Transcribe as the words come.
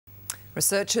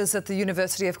Researchers at the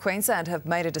University of Queensland have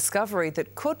made a discovery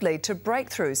that could lead to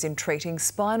breakthroughs in treating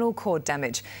spinal cord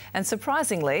damage. And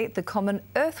surprisingly, the common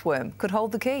earthworm could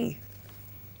hold the key.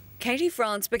 Katie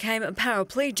France became a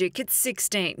paraplegic at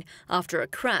 16 after a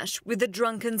crash with a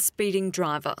drunken speeding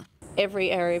driver.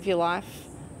 Every area of your life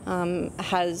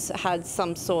has had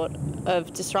some sort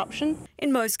of disruption.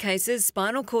 In most cases,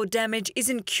 spinal cord damage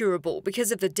isn't curable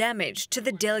because of the damage to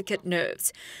the delicate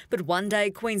nerves. But one day,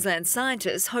 Queensland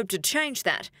scientists hope to change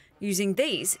that using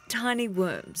these tiny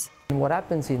worms. What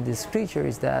happens in this creature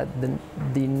is that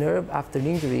the nerve after an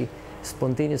injury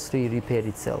spontaneously repairs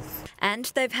itself. And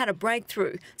they've had a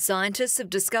breakthrough. Scientists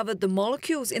have discovered the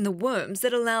molecules in the worms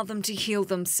that allow them to heal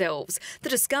themselves. The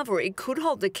discovery could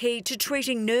hold the key to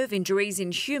treating nerve injuries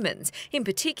in humans, in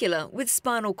particular with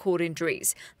spinal cord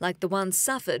injuries, like the ones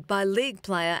suffered by league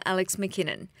player Alex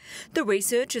McKinnon. The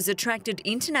research has attracted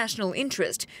international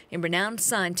interest in renowned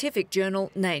scientific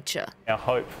journal Nature. Our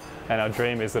hope and our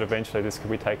dream is that eventually this could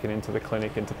be taken into the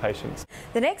clinic, into patients.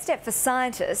 The next step for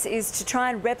scientists is to try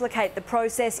and replicate the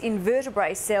process in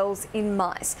vertebrate cells in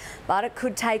mice, but it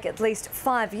could take at least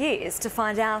 5 years to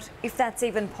find out if that's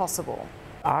even possible.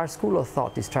 Our school of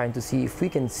thought is trying to see if we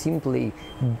can simply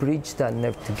bridge that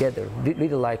nerve together, really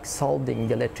like soldering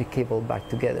the electric cable back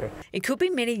together. It could be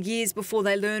many years before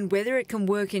they learn whether it can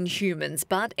work in humans,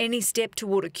 but any step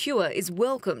toward a cure is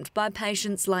welcomed by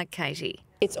patients like Katie.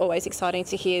 It's always exciting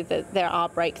to hear that there are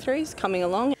breakthroughs coming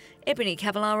along. Ebony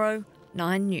Cavallaro,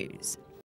 9 News.